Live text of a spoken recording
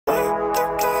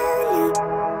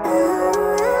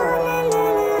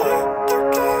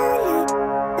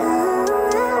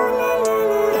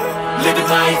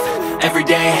every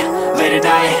day, late at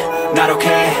night, not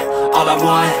okay. All I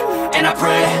want, and I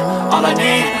pray, all I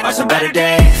need are some better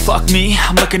days. Fuck me,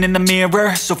 I'm looking in the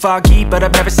mirror, so foggy, but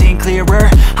I've never seen clearer.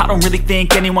 I don't really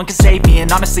think anyone can save me,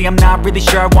 and honestly I'm not really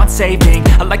sure I want saving.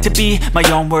 I like to be my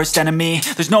own worst enemy.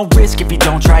 There's no risk if you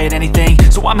don't try at anything,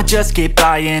 so I'ma just keep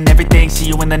buying everything. See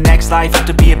you in the next life, have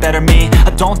to be a better me.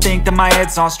 I don't think that my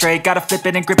head's on straight, gotta flip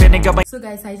it and grip it and go. So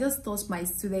guys, I just taught my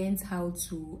students how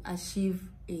to achieve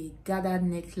a gathered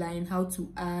neckline, how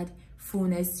to add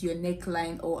fullness to your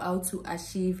neckline, or how to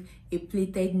achieve a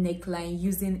pleated neckline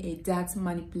using a dart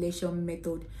manipulation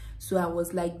method. So I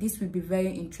was like, this will be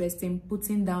very interesting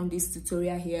putting down this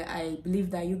tutorial here. I believe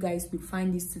that you guys will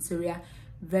find this tutorial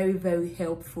very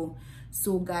helpful.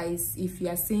 So guys, if you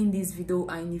are seeing this video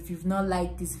and if you've not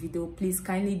liked this video, please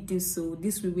kindly do so.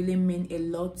 This will really mean a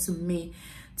lot to me.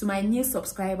 To my new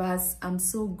subscribers, I'm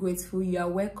so grateful. You are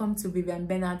welcome to Vivian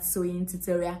Bernard sewing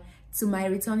tutorial. To my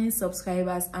returning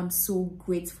subscribers, I'm so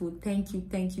grateful. Thank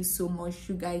you so much.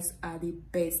 You guys are the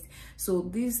best. So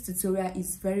this tutorial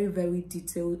is very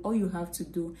detailed. All you have to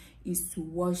do is to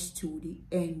watch to the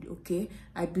end. Okay,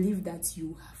 I believe that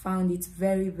you found it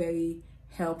very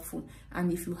helpful,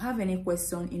 and if you have any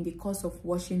question in the course of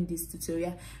watching this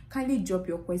tutorial, kindly drop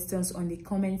your questions on the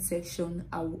comment section.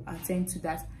 I will attend to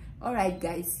that. All right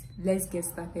guys, let's get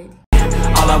started.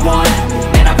 All I want,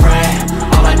 and I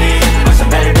pray, all I need are some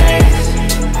better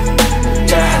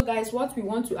days. Yeah. So guys, what we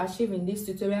want to achieve in this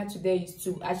tutorial today is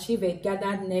to achieve a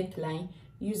gathered neckline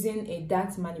using a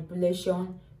dart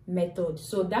manipulation method.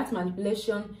 So dart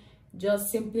manipulation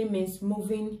just simply means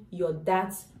moving your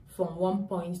dart from one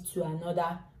point to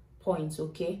another point.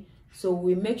 Okay, so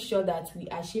we make sure that we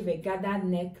achieve a gathered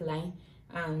neckline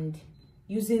and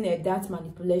using a dart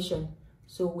manipulation.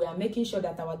 So we are making sure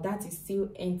that our dart is still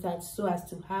intact so as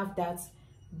to have that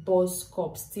bust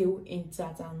cup still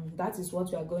intact, and that is what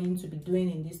we are going to be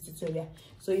doing in this tutorial.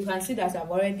 So you can see that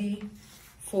I've already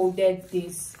folded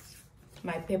this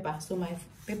my paper, so my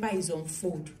paper is on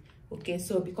fold. Okay,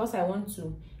 so because I want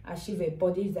to achieve a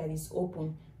bodice that is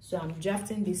open, so I'm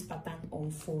drafting this pattern on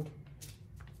fold.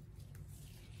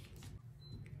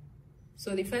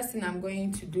 So the first thing I'm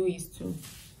going to do is to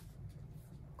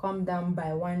come down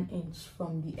by 1 inch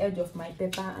from the edge of my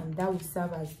paper, and that will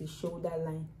serve as the shoulder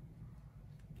line.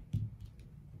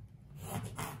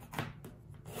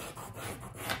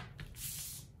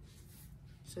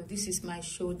 So this is my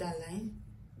shoulder line.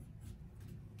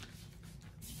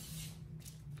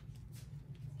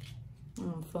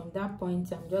 From that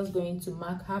point, I'm just going to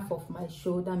mark half of my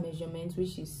shoulder measurement,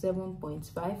 which is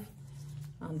 7.5,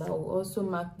 and I will also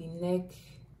mark the neck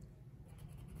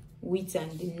width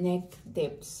and the neck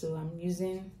depth. So I'm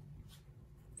using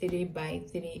 3 by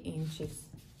 3 inches.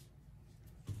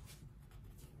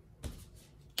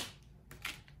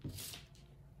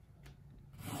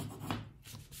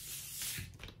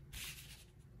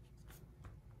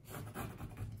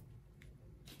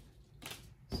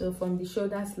 So from the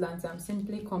shoulder slant, I'm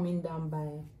simply coming down by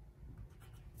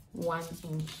 1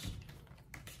 inch.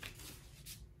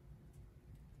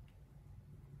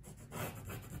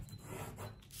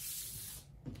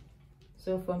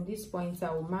 So from this point,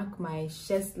 I will mark my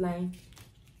chest line.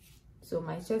 So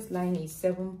my chest line is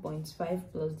 7.5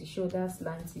 plus the shoulder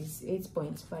slant is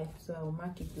 8.5. So I will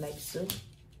mark it like so.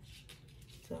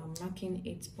 So I'm marking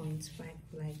 8.5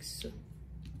 like so.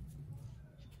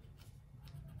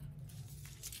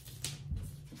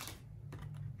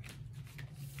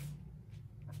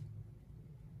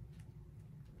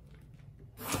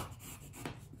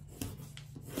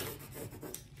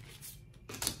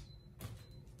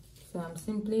 So I'm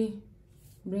simply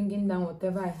bringing down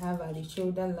whatever I have at the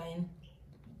shoulder line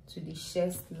to the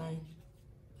chest line.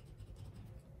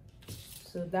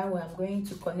 So that way I'm going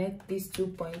to connect these 2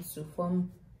 points to form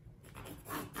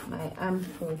my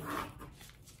armhole.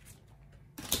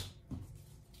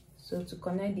 So to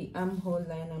connect the armhole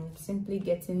line, I'm simply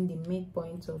getting the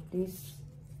midpoint of this,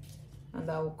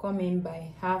 and I will come in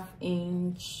by 1/2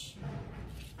 inch.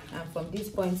 And from this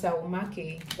point, I will mark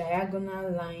a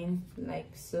diagonal line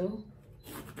like so.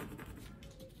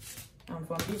 And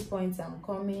from this point, I'm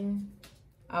coming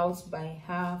out by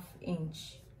 1/2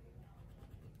 inch.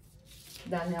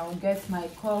 Then I will get my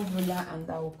curve ruler and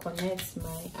I will connect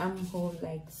my armhole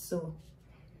like so.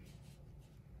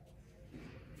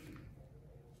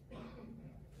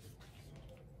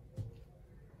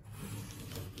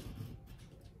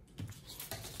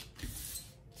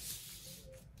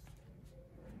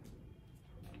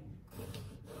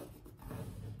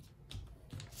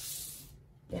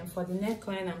 Then for the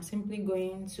neckline, I'm simply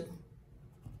going to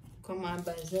come out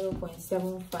by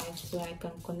 0.75 so I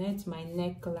can connect my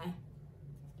neckline.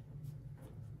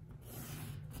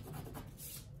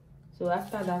 So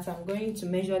after that, I'm going to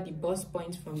measure the bust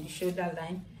point from the shoulder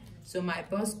line. So my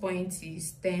bust point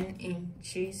is 10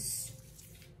 inches.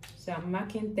 So I'm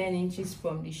marking 10 inches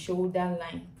from the shoulder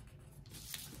line.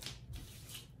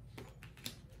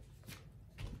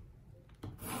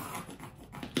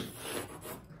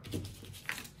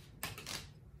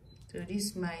 So this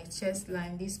is my chest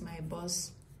line, this is my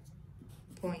bust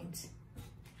point.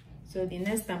 So the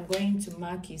next I'm going to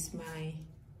mark is my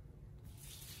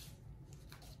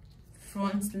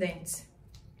front length.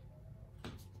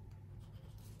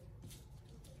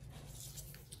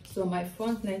 So my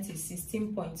front length is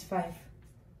 16.5.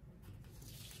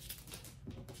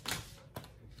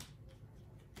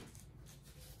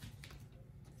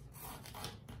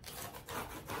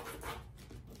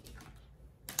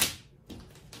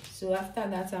 So after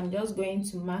that, I'm just going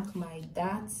to mark my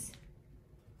dart,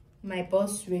 my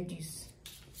bust radius.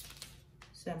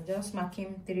 So I'm just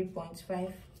marking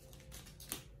 3.5,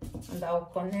 and I'll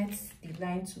connect the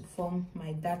line to form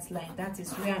my dart line. That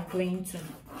is where I'm going to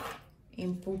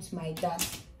input my dart.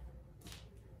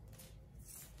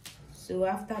 So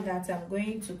after that, I'm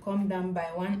going to come down by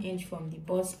 1 inch from the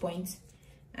bust point,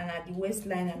 and at the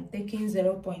waistline, I'm taking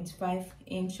 0.5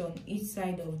 inch on each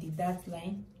side of the dart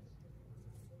line.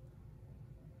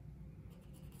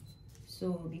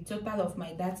 So the total of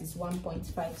my dart is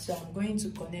 1.5, so I'm going to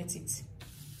connect it.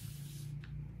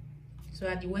 So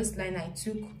at the waistline, I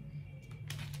took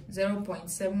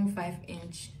 0.75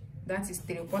 inch, that is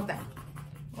 3/4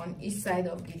 on each side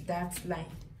of the dart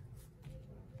line.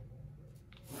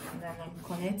 And then I'm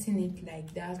connecting it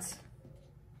like that.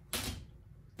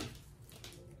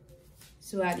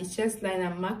 So at the chest line,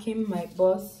 I'm marking my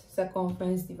bust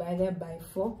circumference divided by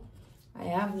 4. I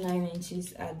have 9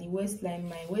 inches. At the waistline,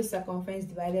 my waist circumference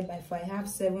divided by 4, I have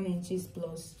 7 inches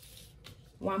plus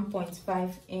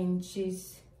 1.5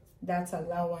 inches dart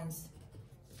allowance.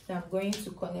 So I'm going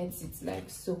to connect it like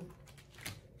so.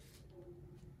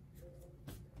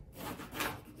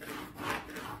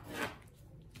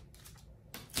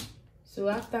 So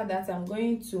after that, I'm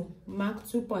going to mark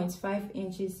 2.5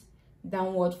 inches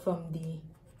downward from the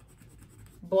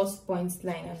bust point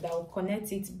line, and I will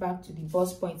connect it back to the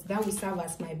bust point. That will serve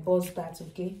as my bust dart,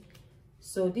 okay?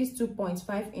 So this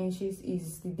 2.5 inches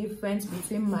is the difference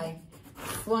between my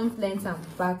front length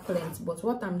and back length, but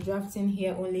what I'm drafting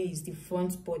here only is the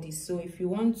front body. So if you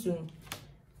want to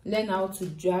learn how to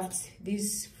draft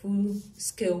this full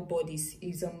scale bodice,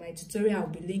 is on my tutorial. I'll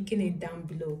be linking it down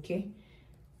below, okay?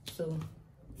 So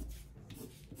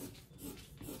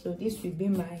this will be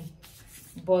my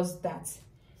bust dart.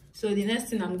 So the next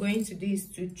thing I'm going to do is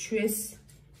to trace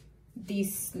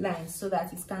this line so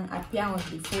that it can appear on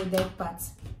the folded part.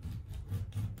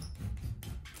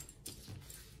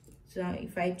 So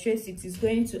if I trace it, it's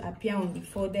going to appear on the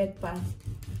folded part,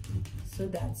 so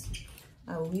that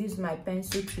I will use my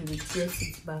pencil to retrace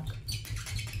it back.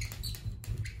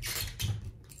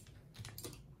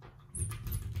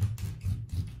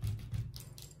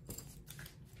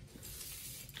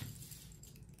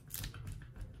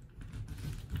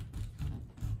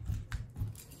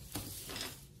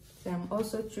 So I'm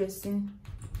also tracing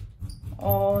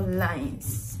all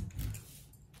lines.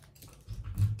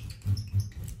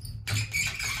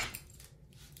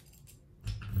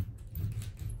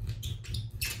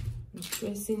 I'm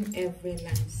tracing every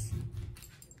lines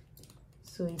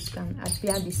so it can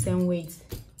appear the same way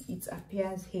it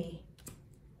appears here.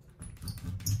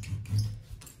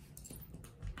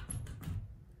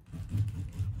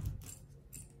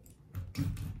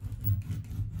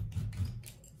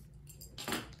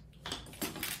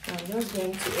 I'm just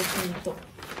going to open it up.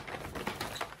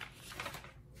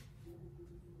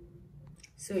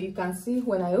 So you can see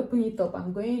when I open it up,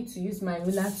 I'm going to use my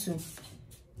ruler to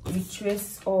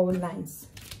retrace all lines.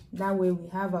 That way we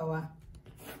have our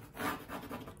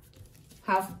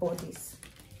half bodice.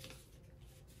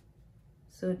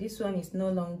 So this one is no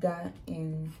longer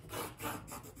in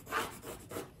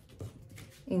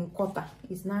quarter,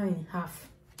 it's now in half.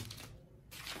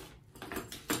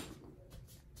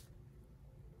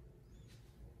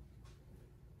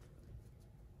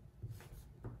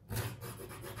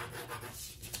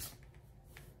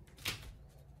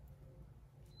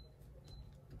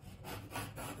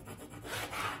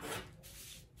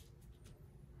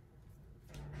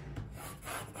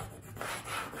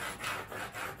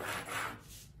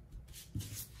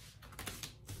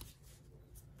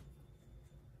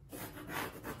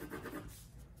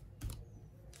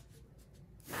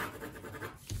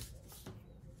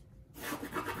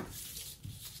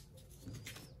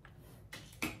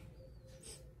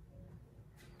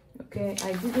 Okay,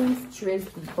 I didn't trace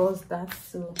the bust dart,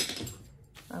 so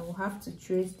I will have to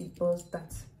trace the bust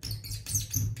dart.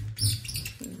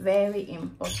 very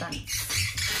important.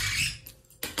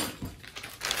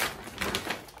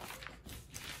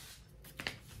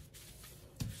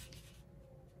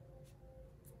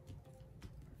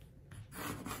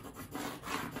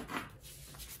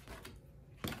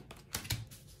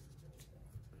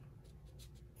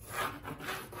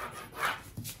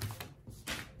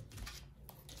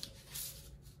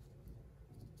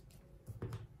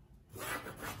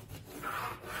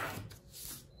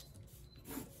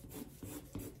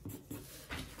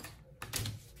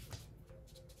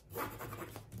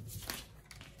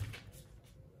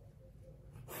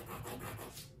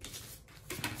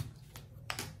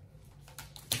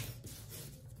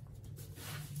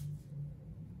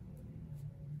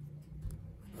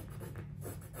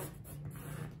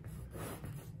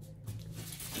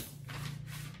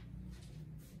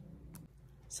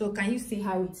 So can you see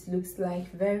how it looks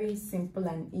like? Very simple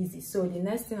and easy. So the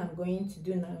next thing I'm going to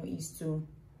do now is to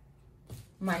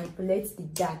manipulate the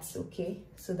darts, okay,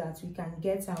 so that we can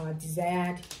get our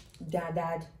desired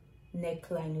gathered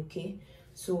neckline. Okay,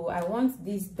 so I want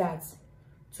these darts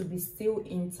to be still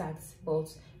intact, but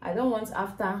I don't want,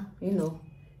 after, you know,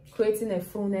 creating a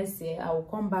fullness here, I will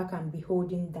come back and be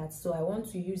holding that. So I want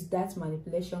to use that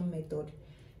manipulation method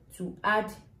to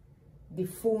add the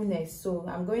fullness. So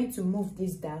I'm going to move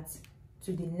this dart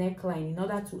to the neckline in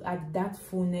order to add that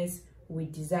fullness we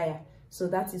desire. So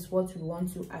that is what we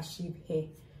want to achieve here.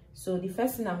 So the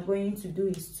first thing I'm going to do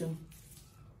is to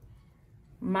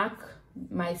mark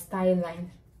my style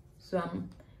line. So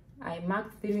I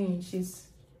mark 3 inches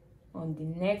on the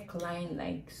neckline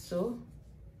like so.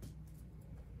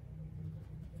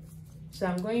 So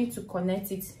I'm going to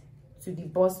connect it to the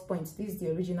bust point. This is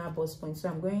the original bust point, so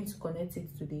I'm going to connect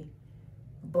it to the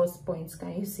bust point.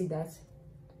 Can you see that?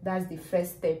 That's the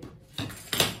first step.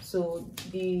 So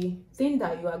the thing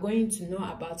that you are going to know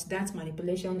about that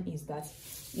manipulation is that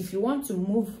if you want to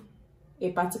move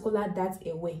a particular dart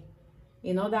away,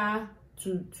 in order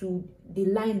to the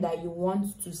line that you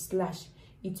want to slash,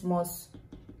 it must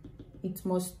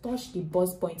touch the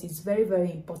bust point. It's very,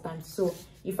 very important. So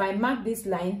if I mark this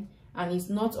line and it's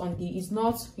not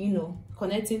you know,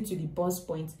 connecting to the bust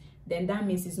point, then that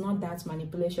means it's not that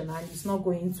manipulation and it's not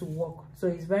going to work. So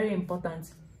it's very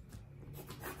important.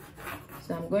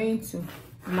 So I'm going to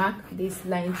mark this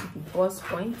line to the bust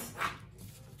point,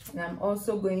 and I'm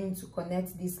also going to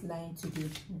connect this line to the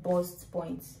bust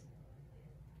point.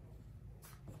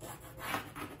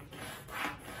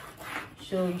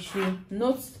 So you should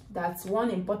note that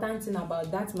one important thing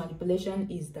about that manipulation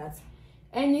is that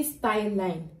any style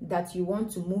line that you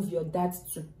want to move your dart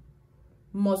to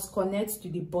must connect to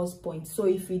the bust point. So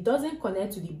if it doesn't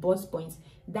connect to the bust point,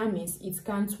 that means it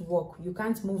can't work. You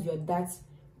can't move your dart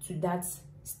to that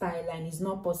style line. It's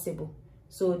not possible.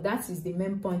 So that is the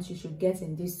main point you should get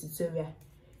in this tutorial.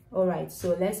 All right,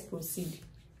 so let's proceed.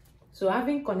 So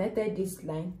having connected this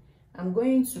line, I'm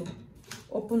going to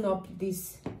open up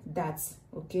this dart.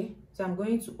 Okay, so I'm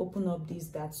going to open up this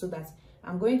dart so that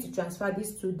I'm going to transfer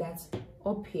these 2 darts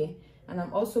up here, and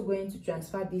I'm also going to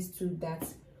transfer these 2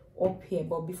 darts up here.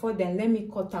 But before then, let me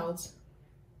cut out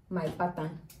my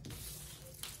pattern.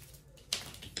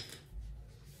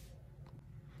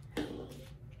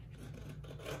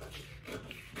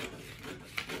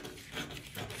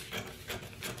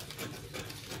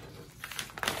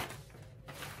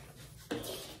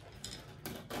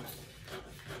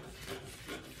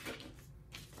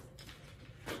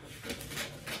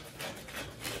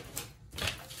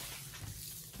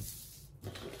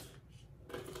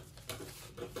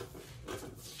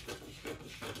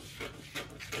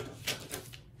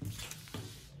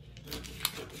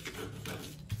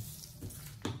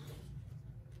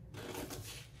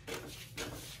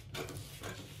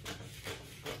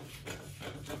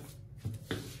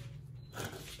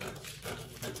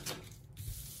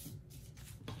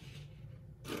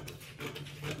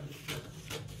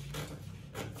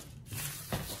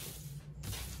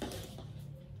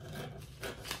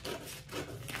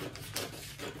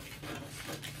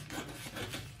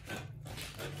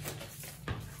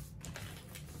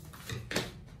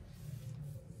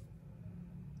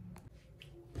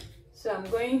 So I'm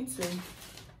going to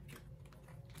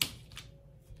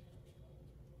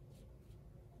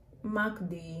mark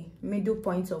the middle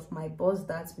point of my bust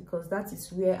dart because that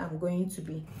is where I'm going to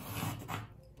be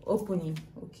opening.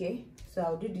 Okay, so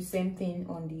I'll do the same thing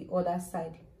on the other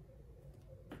side.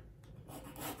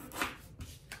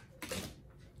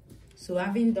 So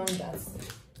having done that,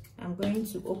 I'm going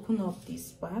to open up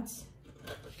this part.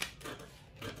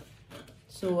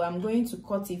 So I'm going to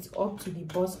cut it up to the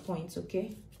bust point.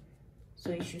 Okay,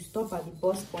 so it should stop at the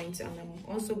bust point, and I'm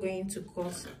also going to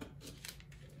cut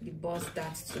the bust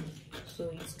dart too. So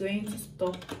it's going to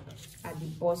stop at the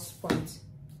bust point.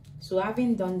 So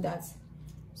having done that,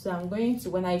 so I'm going to,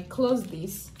 when I close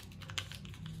this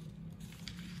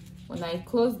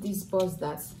bust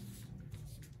dart,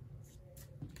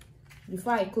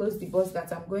 before I close the bust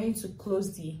dart, I'm going to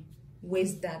close the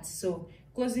waist dart. So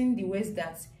closing the waist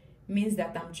dart means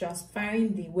that I'm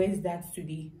transferring the waist dart to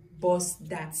the bust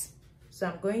dart. So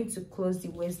I'm going to close the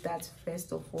waist dart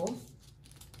first of all.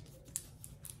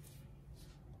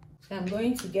 So I'm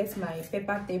going to get my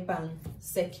paper tape and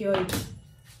secure it.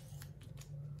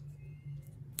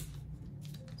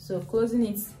 So closing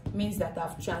it means that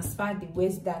I've transferred the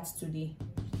waist dart to the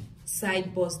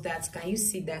side bust dart. Can you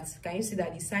see that? Can you see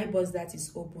that the side bust dart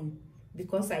is open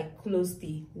because I closed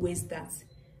the waist dart?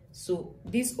 So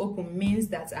this open means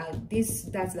that this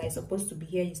dart that is supposed to be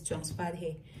here is transferred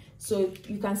here. So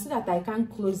you can see that I can't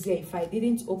close here if I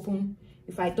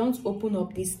don't open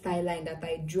up this tie line that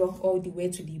I draw all the way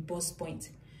to the bust point.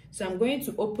 So I'm going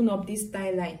to open up this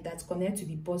tie line that's connected to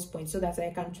the bust point so that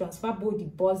I can transfer both the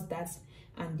bust dart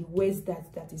and the waist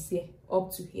dart that is here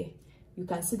up to here. You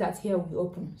can see that here we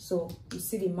open. So you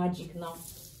see the magic now.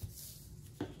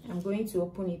 I'm going to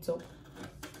open it up.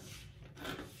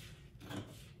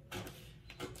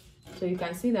 So you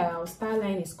can see that our tie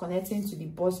line is connecting to the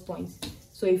bust point.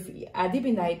 So if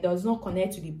adibin that it does not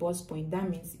connect to the bust point, that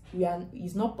means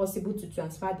it's not possible to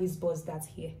transfer this bust dart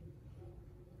here.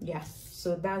 Yeah,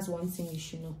 so that's one thing you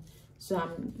should know. So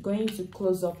I'm going to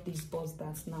close up this bust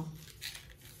dart now.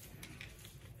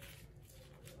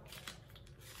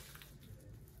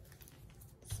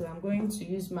 So I'm going to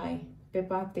use my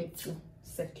paper tape to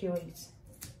secure it.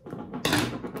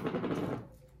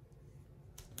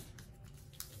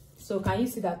 So can you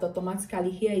see that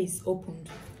automatically here is opened?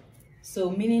 So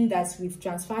meaning that we've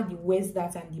transferred the waist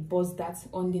dart and the bust dart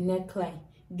on the neckline,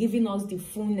 giving us the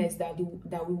fullness that we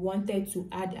wanted to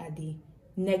add at the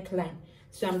neckline.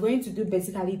 So I'm going to do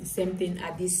basically the same thing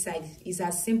at this side. It's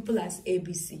as simple as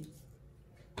ABC.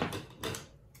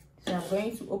 So I'm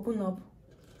going to open up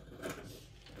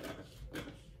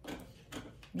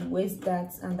the waist dart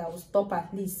and I will stop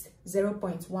at least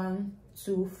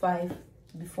 0.125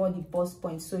 before the bust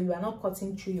point. So you are not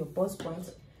cutting through your bust point.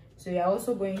 So you are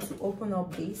also going to open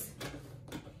up this.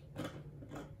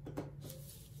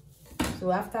 So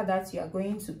after that, you are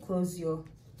going to close your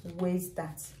waist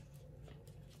dart.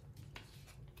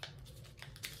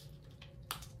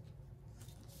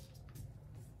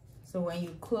 So when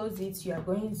you close it, you are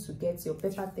going to get your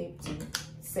paper tape to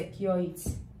secure it.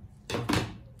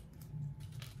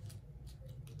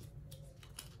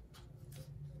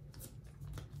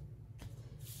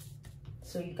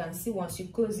 So you can see once you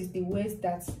close it, the waist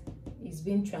dart is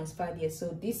being transferred here. So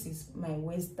this is my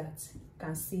waist dart. You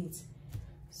can see it.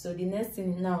 So the next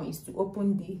thing now is to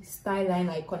open the tie line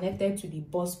I connected to the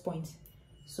bust point.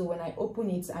 So when I open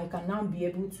it, I can now be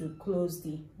able to close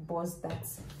the bust dart.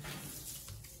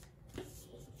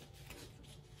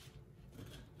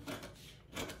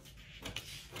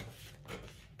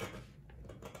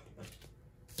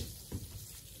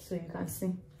 So you can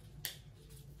see.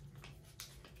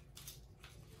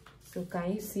 So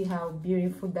can you see how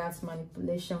beautiful that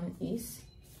manipulation is?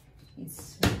 It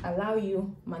will allow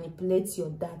you manipulate your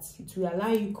dart. It will allow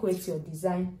you create your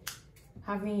design,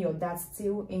 having your dart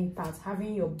still intact,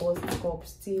 having your bust cup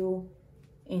still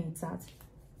intact.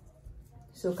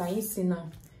 So can you see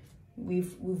now?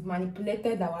 We've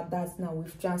manipulated our darts now.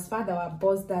 We've transferred our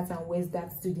bust dart and waist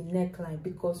dart to the neckline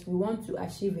because we want to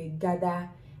achieve a gather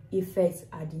effect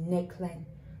at the neckline.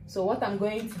 So what I'm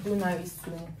going to do now is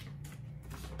to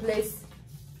place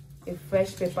a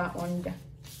fresh paper under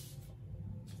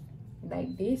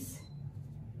like this.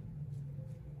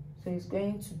 So it's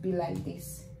going to be like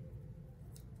this.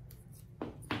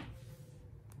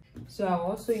 So I'll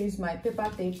also use my paper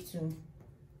tape to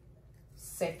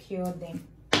secure them.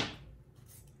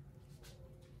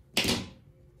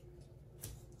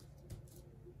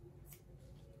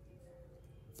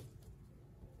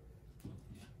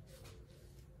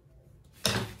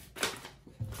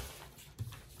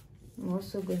 I'm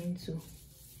also going to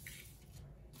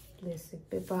place a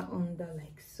paper under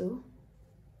like so.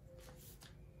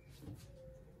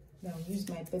 Then I'll use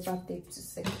my paper tape to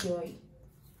secure it.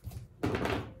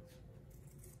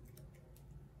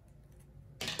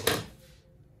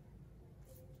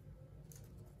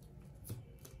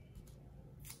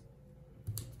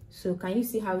 So can you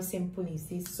see how simple is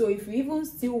this? So if you even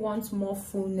still want more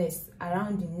fullness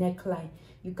around the neckline,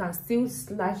 you can still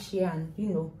slash here and, you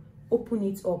know, open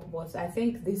it up. But I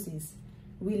think this is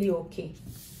really okay.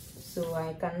 So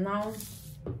I can now,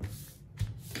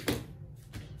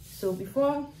 so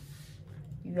before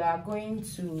you are going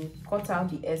to cut out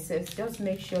the excess. Just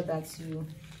make sure that you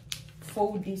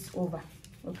fold this over.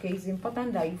 Okay, it's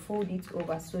important that you fold it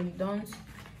over so you don't,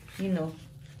 you know,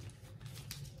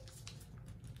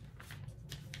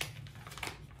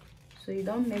 so you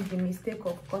don't make the mistake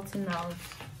of cutting out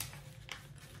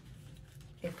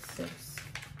excess.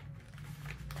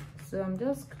 So I'm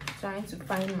just trying to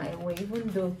find my way, even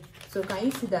though, so can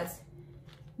you see that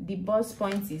the bust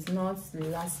point is not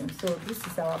relaxing? So this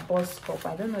is our bust cup.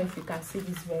 I don't know if you can see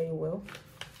this very well.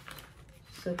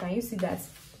 So can you see that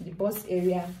the bust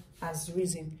area has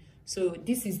risen? So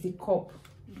this is the cup.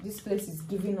 This place is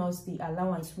giving us the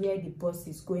allowance where the bust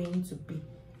is going to be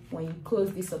when you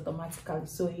close this automatically.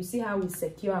 So you see how we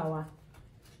secure our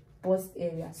bust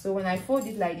area. So when I fold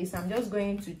it like this, I'm just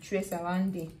going to trace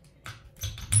around the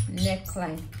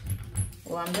neckline,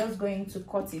 or I'm just going to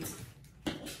cut it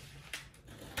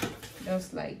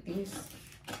just like this.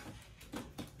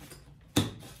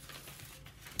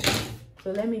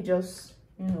 So let me just,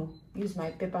 you know, use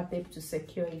my paper tape to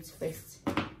secure it first.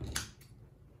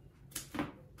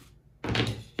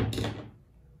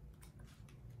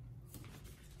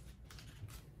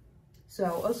 So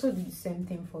I'll also do the same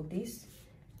thing for this.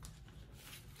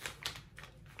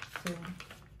 So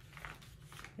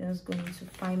just going to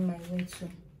find my way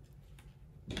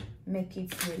to make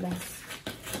it relax.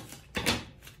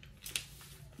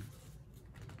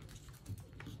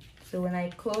 So when I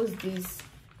close this,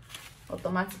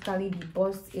 automatically the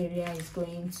bust area is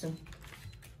going to,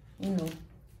 you know,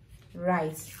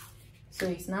 rise. So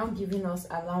it's now giving us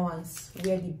allowance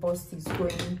where the bust is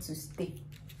going to stay.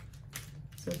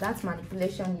 So that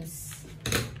manipulation is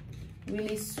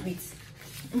really sweet.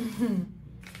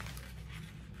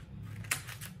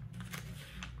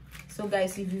 So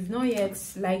guys, if you've not yet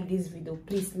liked this video,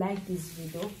 please like this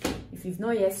video. If you've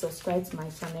not yet subscribed to my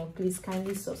channel, please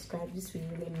kindly subscribe. This will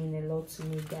really mean a lot to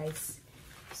me, guys.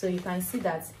 So you can see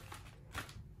that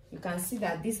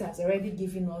this has already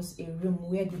given us a room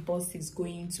where the bust is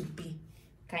going to be.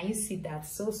 Can you see that?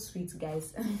 So sweet,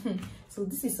 guys. So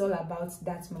this is all about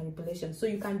that manipulation. So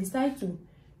you can decide to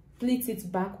pleat it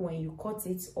back when you cut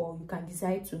it, or you can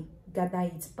decide to gather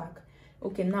it back.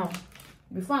 Okay, now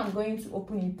before I'm going to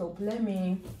open it up, let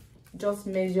me just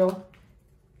measure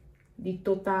the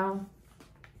total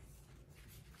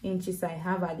inches I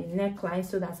have at the neckline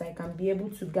so that I can be able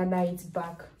to gather it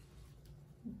back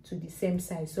to the same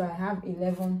size. So I have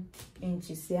 11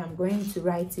 inches here. I'm going to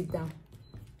write it down,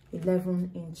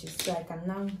 11 inches, so I can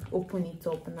now open it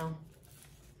up now.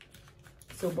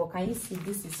 So but can you see,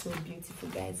 this is so beautiful,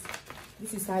 guys.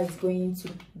 This is how it's going to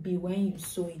be when you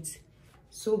sew it.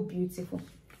 So beautiful.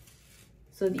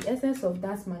 So the essence of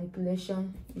that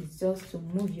manipulation is just to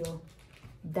move your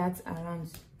dart around,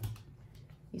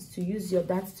 is to use your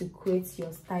dart to create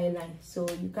your style line. So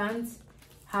you can't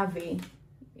have a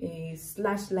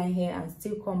slash line here and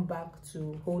still come back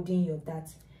to holding your dart.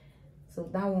 So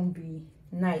that won't be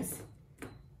nice.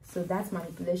 So that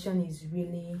manipulation is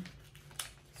really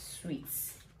sweet.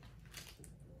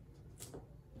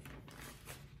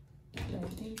 So I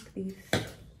think this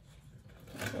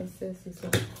excess is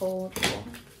uncalled for.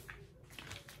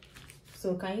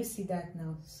 So can you see that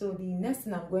now? So the next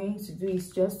thing I'm going to do is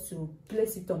just to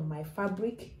place it on my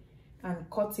fabric and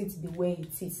cut it the way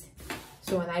it is.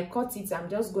 So when I cut it, I'm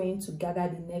just going to gather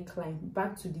the neckline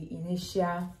back to the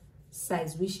initial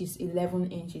size, which is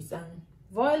 11 inches, and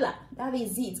voila, that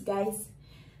is it, guys.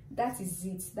 That is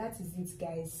it,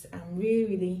 guys. I'm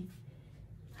really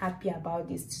happy about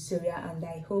this tutorial, and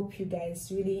I hope you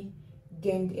guys really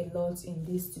gained a lot in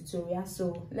this tutorial.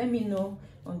 So let me know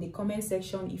on the comment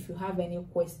section if you have any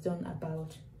question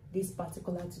about this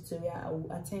particular tutorial. I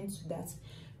will attend to that.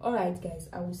 All right, guys,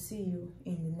 I will see you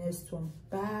in the next one.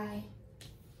 Bye.